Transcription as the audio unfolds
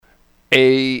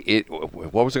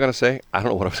What was I going to say? I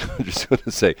don't know what I was just going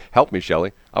to say. Help me,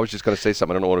 Shelley. I was just going to say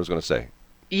something. I don't know what I was going to say.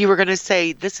 You were going to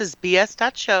say, this is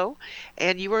BS.show,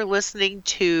 and you are listening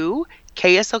to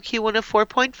KSOQ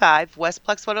 104.5,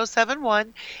 Westplex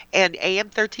 1071, and AM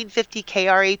 1350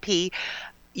 KRAP,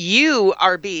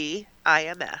 URB-IMS.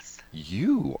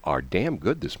 You are damn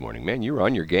good this morning, man. You're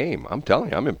on your game. I'm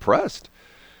telling you, I'm impressed.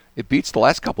 It beats the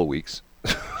last couple of weeks.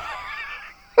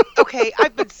 Okay,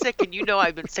 I've been sick, and you know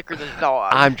I've been sicker than a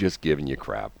dog. I'm just giving you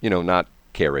crap. Not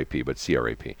KRAP, but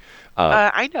CRAP.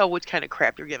 I know what kind of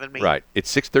crap you're giving me. Right.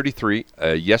 It's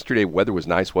 6:33. Yesterday, weather was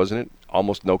nice, wasn't it?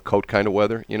 Almost no coat kind of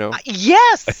weather,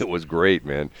 Yes. It was great,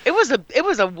 man. It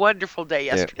was a wonderful day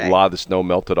yesterday. Yeah, a lot of the snow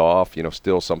melted off.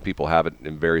 Still some people have it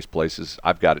in various places.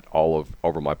 I've got it all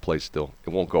over my place still. It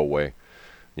won't go away.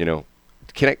 Can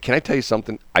I tell you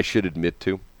something I should admit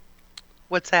to?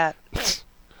 What's that?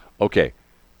 Okay.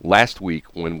 Last week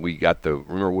when we got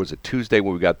was it Tuesday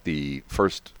when we got the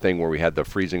first thing where we had the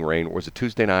freezing rain? Or was it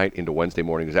Tuesday night into Wednesday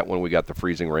morning? Is that when we got the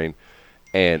freezing rain?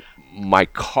 And my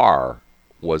car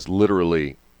was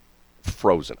literally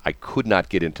frozen. I could not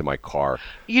get into my car.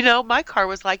 My car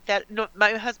was like that. No,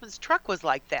 my husband's truck was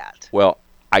like that. Well,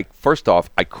 first off,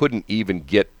 I couldn't even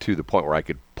get to the point where I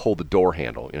could pull the door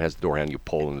handle. It has the door handle you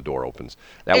pull and the door opens.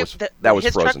 That was his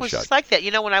frozen truck was shut. Just like that.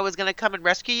 When I was going to come and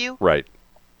rescue you? Right.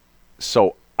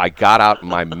 So I got out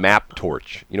my map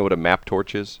torch. You know what a map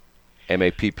torch is?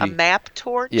 MAPP. A map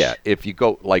torch? Yeah. If you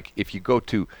go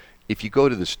to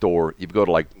the store, you go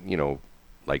to like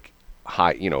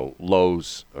high,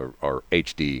 Lowe's or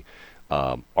HD,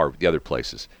 or the other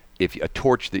places. If a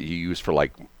torch that you use for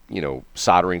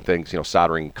soldering things,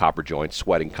 soldering copper joints,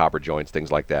 sweating copper joints,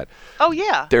 things like that. Oh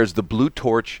yeah. There's the blue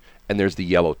torch and there's the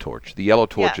yellow torch. The yellow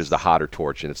torch Yes. is the hotter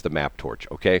torch and it's the map torch.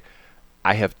 Okay.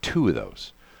 I have two of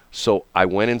those. So I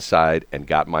went inside and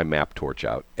got my map torch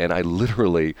out, and I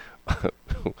literally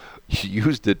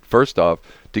used it first off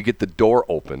to get the door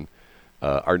open,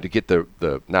 or to get the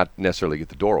not necessarily get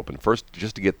the door open, first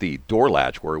just to get the door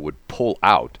latch where it would pull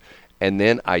out, and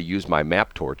then I used my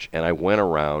map torch and I went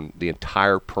around the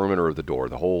entire perimeter of the door,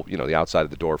 the whole, the outside of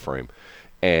the door frame,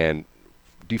 and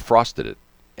defrosted it.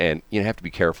 And you have to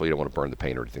be careful; you don't want to burn the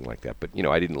paint or anything like that. But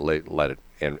I didn't let it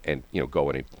and go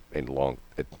any long.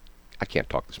 I can't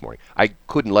talk this morning. I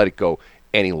couldn't let it go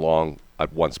any long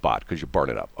at one spot because you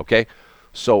burn it up, okay?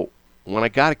 So when I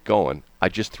got it going, I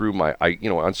just threw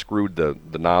unscrewed the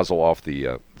nozzle off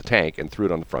the tank and threw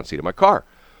it on the front seat of my car.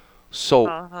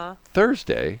 So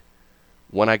Thursday,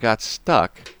 when I got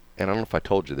stuck, and I don't know if I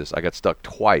told you this, I got stuck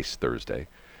twice Thursday.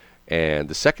 And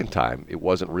the second time, it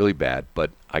wasn't really bad,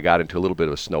 but I got into a little bit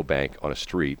of a snowbank on a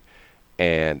street,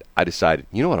 and I decided,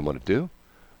 you know what I'm going to do?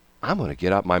 I'm going to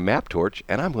get out my map torch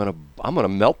and I'm going to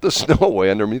melt the snow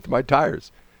away underneath my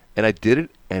tires. And I did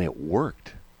it and it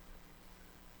worked.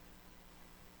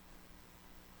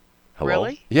 Hello?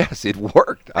 Really? Yes, it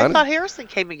worked. I thought Harrison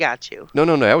came and got you. No,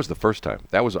 that was the first time.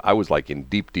 I was like in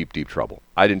deep trouble.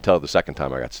 I didn't tell the second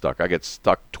time I got stuck. I got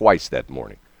stuck twice that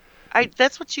morning.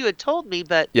 That's what you had told me,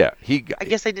 but yeah, I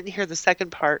guess I didn't hear the second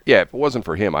part. Yeah, if it wasn't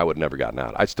for him, I would have never gotten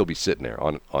out. I'd still be sitting there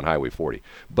on Highway 40.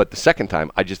 But the second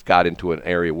time, I just got into an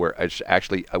area where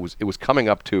it was coming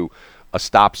up to a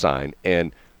stop sign,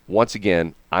 and once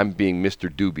again, I'm being Mr.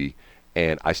 Doobie,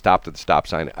 and I stopped at the stop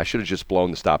sign. I should have just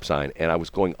blown the stop sign, and I was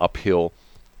going uphill,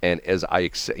 and as I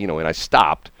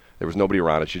stopped, there was nobody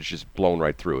around. I should have just blown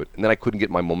right through it, and then I couldn't get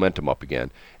my momentum up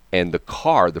again, and the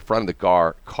front of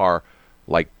the car,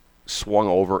 swung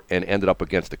over and ended up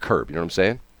against the curb. You know what I'm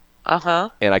saying?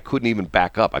 And I couldn't even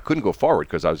back up. I couldn't go forward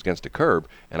because I was against the curb,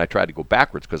 and I tried to go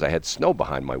backwards because I had snow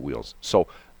behind my wheels. So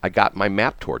I got my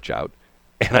map torch out,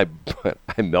 and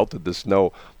I melted the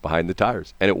snow behind the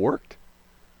tires, and it worked.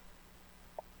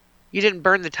 You didn't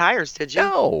burn the tires, did you?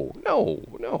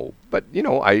 No. But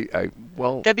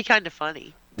well. That'd be kind of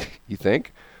funny. You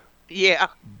think? Yeah.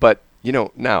 But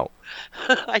now.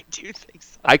 I do think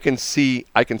so. I can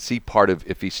see part of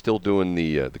if he's still doing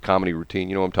the comedy routine.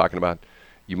 You know what I'm talking about?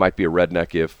 You might be a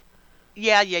redneck if.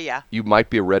 Yeah. You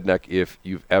might be a redneck if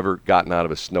you've ever gotten out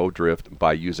of a snowdrift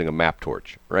by using a map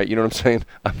torch, right? You know what I'm saying?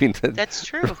 I mean, that's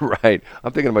true. Right.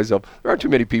 I'm thinking to myself, there aren't too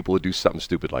many people who do something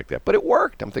stupid like that, but it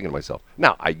worked. I'm thinking to myself,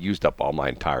 now I used up all my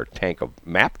entire tank of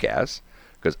map gas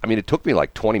because it took me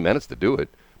like 20 minutes to do it,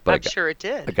 but I'm sure it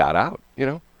did. I got out.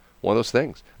 One of those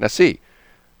things. Now see.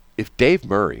 If Dave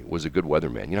Murray was a good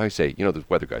weatherman, you say, the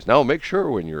weather guys, now make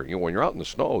sure when you're out in the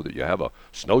snow that you have a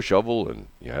snow shovel and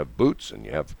you have boots and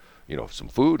you have, some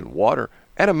food and water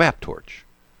and a map torch.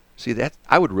 See,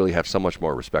 I would really have so much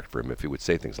more respect for him if he would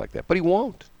say things like that, but he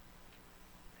won't.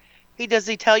 Does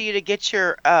he tell you to get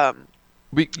your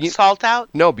Salt out?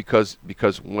 No, because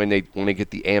when they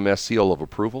get the AMS seal of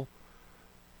approval,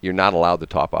 you're not allowed to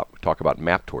talk about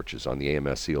map torches on the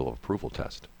AMS seal of approval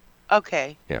test.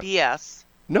 Okay. Yeah. BS.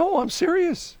 No, I'm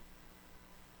serious.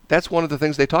 That's one of the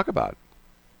things they talk about.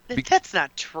 That's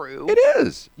not true. It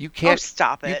is. You can't. Oh,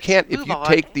 stop it. You can't. Move if you on.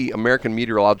 take the American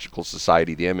Meteorological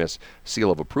Society, the AMS seal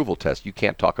of approval test, you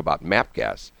can't talk about MAP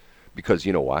gas, because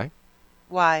you know why?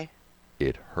 Why?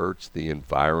 It hurts the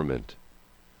environment.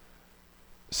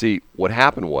 See, what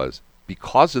happened was,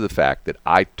 because of the fact that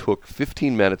I took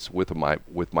 15 minutes with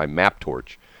my map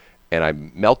torch, and I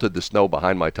melted the snow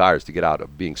behind my tires to get out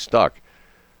of being stuck,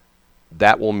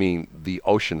 that will mean the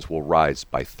oceans will rise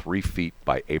by 3 feet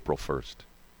by April 1st.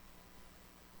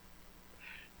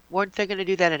 Weren't they going to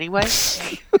do that anyway?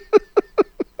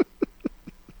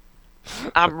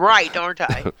 I'm right, aren't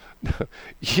I?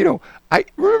 You know, I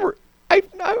remember,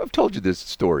 I've told you this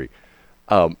story,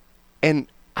 and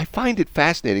I find it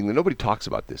fascinating that nobody talks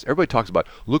about this. Everybody talks about,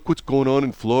 look what's going on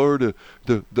in Florida.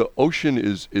 The ocean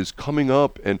is coming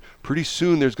up, and pretty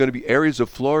soon there's going to be areas of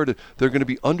Florida that are going to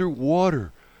be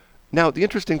underwater. Now, the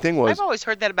interesting thing was... I've always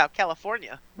heard that about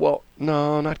California. Well,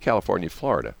 no, not California,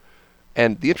 Florida.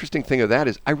 And the interesting thing of that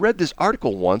is, I read this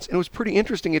article once, and it was pretty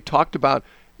interesting. It talked about,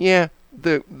 the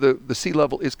sea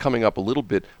level is coming up a little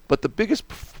bit, but the biggest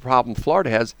problem Florida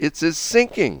has, is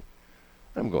sinking.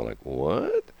 I'm going like,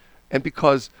 what? And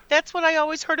because... That's what I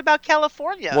always heard about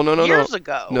California years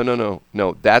ago.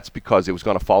 No. That's because it was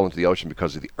going to fall into the ocean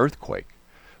because of the earthquake.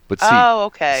 But see,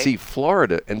 okay. See,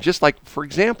 Florida, and just like, for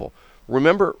example,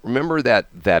 remember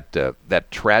that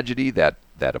tragedy, that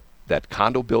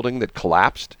condo building that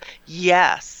collapsed?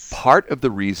 Yes. Part of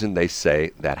the reason they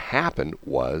say that happened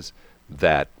was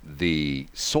that the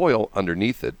soil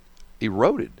underneath it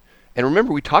eroded. And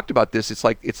remember, we talked about this. It's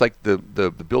like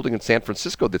the building in San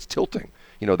Francisco that's tilting.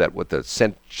 You know, that with the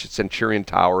Centurion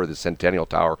Tower, the Centennial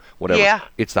Tower, whatever. Yeah.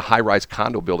 It's the high-rise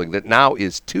condo building that now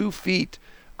is 2 feet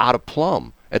out of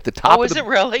plumb at the top. Oh, is it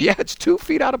really? Yeah, it's 2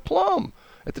 feet out of plumb.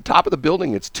 At the top of the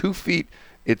building, it's 2 feet.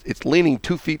 It's leaning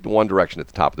 2 feet in one direction at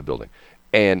the top of the building.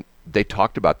 And they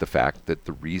talked about the fact that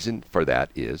the reason for that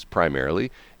is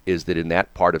primarily is that in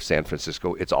that part of San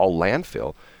Francisco, it's all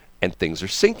landfill and things are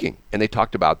sinking. And they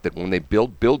talked about that when they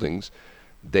build buildings,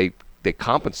 they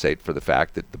compensate for the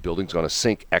fact that the building's going to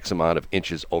sink X amount of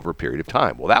inches over a period of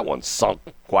time. Well, that one sunk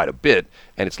quite a bit,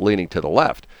 and it's leaning to the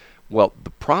left. Well, the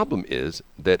problem is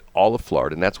that all of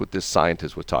Florida, and that's what this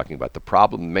scientist was talking about,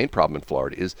 the main problem in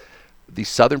Florida is the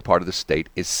southern part of the state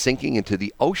is sinking into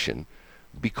the ocean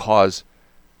because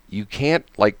you can't,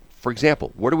 like, for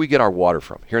example, where do we get our water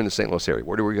from? Here in the St. Louis area,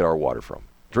 where do we get our water from?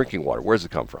 Drinking water, where does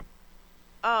it come from?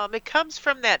 It comes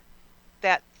from that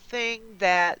thing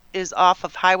that is off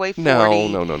of Highway 40.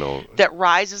 No. That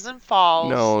rises and falls.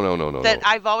 No. That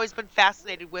I've always been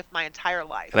fascinated with my entire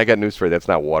life. And I got news for you. That's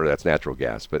not water. That's natural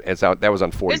gas. But that was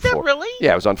on 44. Is that really?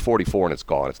 Yeah, it was on 44, and it's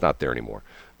gone. It's not there anymore.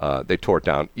 They tore it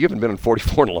down. You haven't been on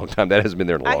 44 in a long time. That hasn't been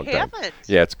there in a long time. I haven't.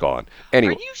 Yeah, it's gone.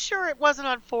 Anyway. Are you sure it wasn't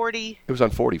on 40? It was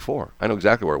on 44. I know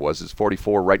exactly where it was. It's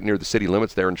 44 right near the city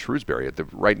limits there in Shrewsbury,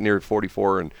 right near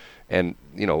 44 and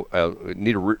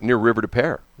near River de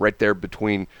Pere, right there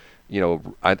between...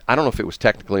 I don't know if it was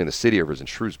technically in the city or it was in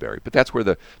Shrewsbury, but that's where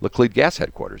the Laclede Gas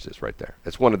headquarters is right there.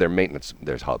 That's one of their maintenance,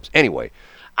 there's hubs. Anyway.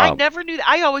 I never knew that.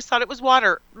 I always thought it was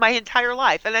water my entire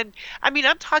life. And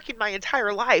I'm talking my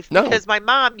entire life because my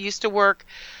mom used to work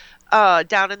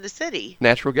down in the city.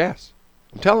 Natural gas.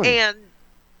 I'm telling you. And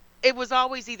it was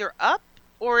always either up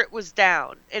or it was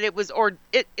down, and it was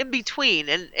in between,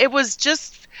 and it was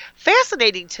just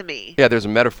fascinating to me. Yeah, there's a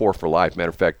metaphor for life. Matter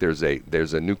of fact, there's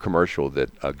a new commercial that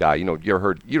a guy, you ever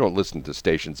heard, you don't listen to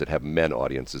stations that have men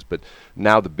audiences, but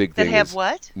now the big thing is... That have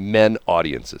what? Men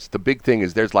audiences. The big thing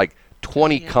is there's like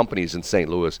 20 companies in St.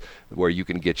 Louis where you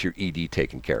can get your ED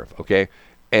taken care of, okay?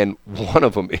 And one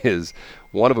of them is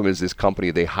this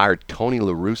company. They hired Tony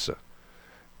La Russa,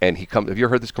 and he comes. Have you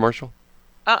ever heard this commercial?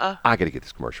 I got to get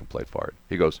this commercial played for it.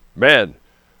 He goes, "Man,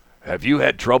 have you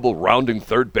had trouble rounding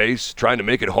third base, trying to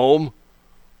make it home?"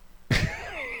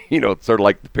 Sort of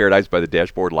like the Paradise by the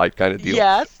Dashboard Light kind of deal.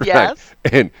 Yes, right? yes.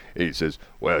 And he says,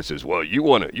 "Well, you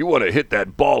want to hit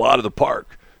that ball out of the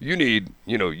park. You need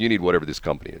whatever this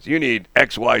company is. You need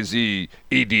XYZ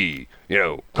ED.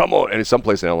 Come on." And it's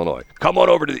someplace in Illinois. "Come on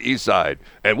over to the east side,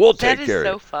 and we'll take care of it." That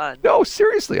is so fun. No,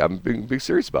 seriously, I'm being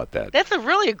serious about that. That's a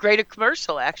great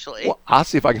commercial, actually. Well, I'll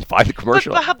see if I can find the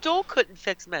commercial. But Abdul couldn't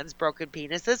fix men's broken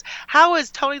penises. How is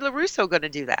Tony La Russa going to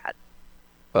do that?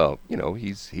 Well,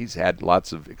 he's had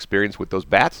lots of experience with those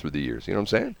bats through the years. You know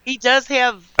what I'm saying? He does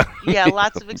have, yeah,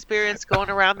 lots of experience going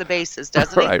around the bases,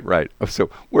 doesn't he? Right. So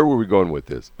where were we going with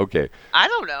this? Okay. I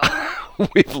don't know.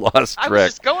 We've lost track. I was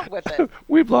just going with it.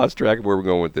 We've lost track of where we're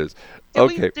going with this.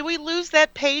 Okay. Did we lose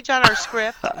that page on our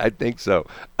script? I think so.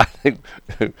 I think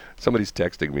somebody's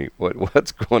texting me.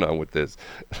 What's going on with this?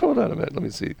 Hold on a minute. Let me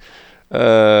see.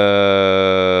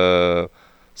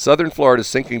 Southern Florida is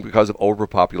sinking because of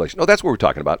overpopulation. Oh, that's what we're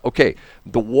talking about. Okay,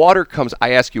 the water comes.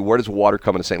 I ask you, where does water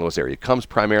come in the St. Louis area? It comes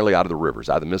primarily out of the rivers,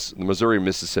 out of the Missouri and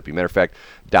Mississippi. Matter of fact,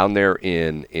 down there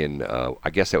in I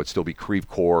guess that would still be Creve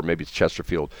Coeur, maybe it's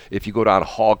Chesterfield. If you go down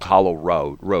Hog Hollow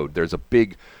Road, there's a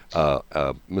big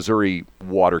Missouri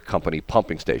Water Company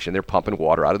pumping station. They're pumping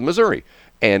water out of the Missouri,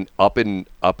 and up in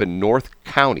North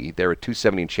County, there at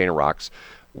 270 in Chain of Rocks,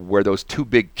 where those two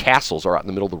big castles are out in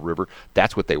the middle of the river,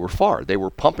 that's what they were for. They were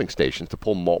pumping stations to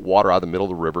pull water out of the middle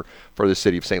of the river for the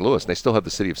city of St. Louis. And they still have the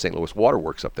city of St. Louis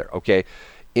waterworks up there. Okay,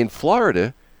 in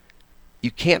Florida,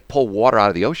 you can't pull water out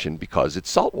of the ocean because it's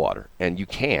salt water. And you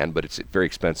can, but it's very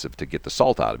expensive to get the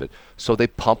salt out of it. So they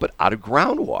pump it out of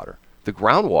groundwater. The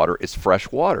groundwater is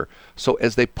fresh water. So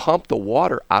as they pump the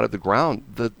water out of the ground,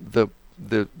 the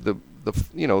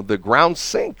ground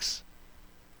sinks.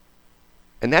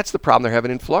 And that's the problem they're having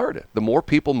in Florida. The more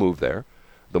people move there,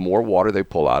 the more water they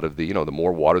pull out of the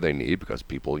more water they need, because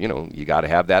people, you got to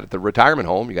have that at the retirement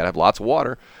home. You got to have lots of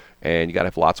water, and you got to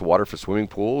have lots of water for swimming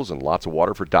pools and lots of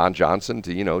water for Don Johnson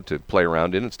to play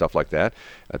around in and stuff like that,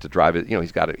 to drive it.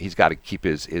 He's got to keep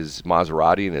his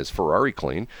Maserati and his Ferrari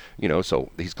clean,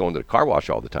 so he's going to the car wash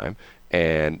all the time.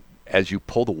 And as you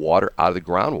pull the water out of the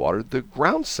groundwater, the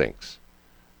ground sinks.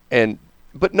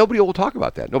 But nobody will talk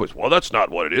about that. Nobody's, well, that's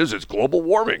not what it is. It's global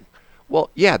warming. Well,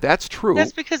 yeah, that's true.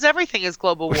 That's because everything is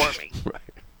global warming.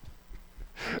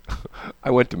 Right. I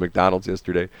went to McDonald's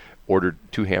yesterday, ordered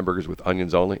 2 hamburgers with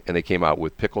onions only, and they came out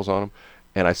with pickles on them.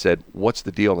 And I said, what's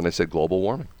the deal? And they said, global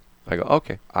warming. I go,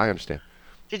 okay, I understand.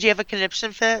 Did you have a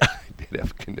conniption fit? I did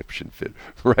have a conniption fit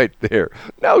right there.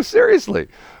 No, seriously.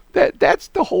 That's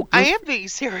the whole... I am being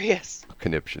serious.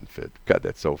 Conniption fit. God,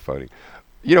 that's so funny.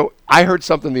 I heard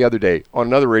something the other day on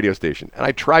another radio station, and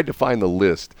I tried to find the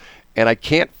list, and I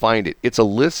can't find it. It's a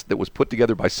list that was put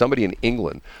together by somebody in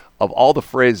England of all the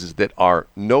phrases that are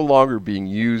no longer being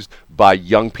used by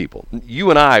young people. You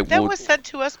and I... That was sent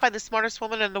to us by the smartest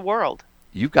woman in the world.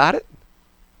 You got it?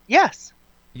 Yes.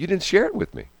 You didn't share it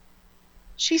with me.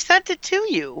 She sent it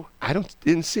to you. I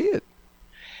didn't see it.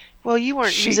 Well, you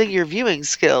weren't using your viewing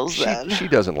skills then. She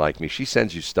doesn't like me. She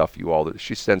sends you stuff.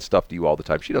 She sends stuff to you all the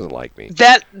time. She doesn't like me.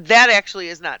 That actually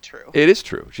is not true. It is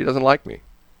true. She doesn't like me.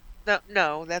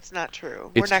 No, that's not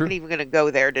true. We're not even going to go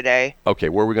there today. Okay,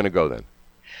 where are we going to go then?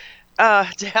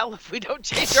 To hell if we don't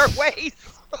change our ways.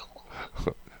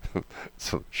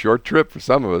 So short trip for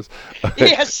some of us.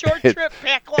 Yeah, short trip,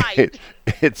 pack light.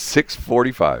 It's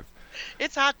 6:45.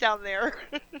 It's hot down there.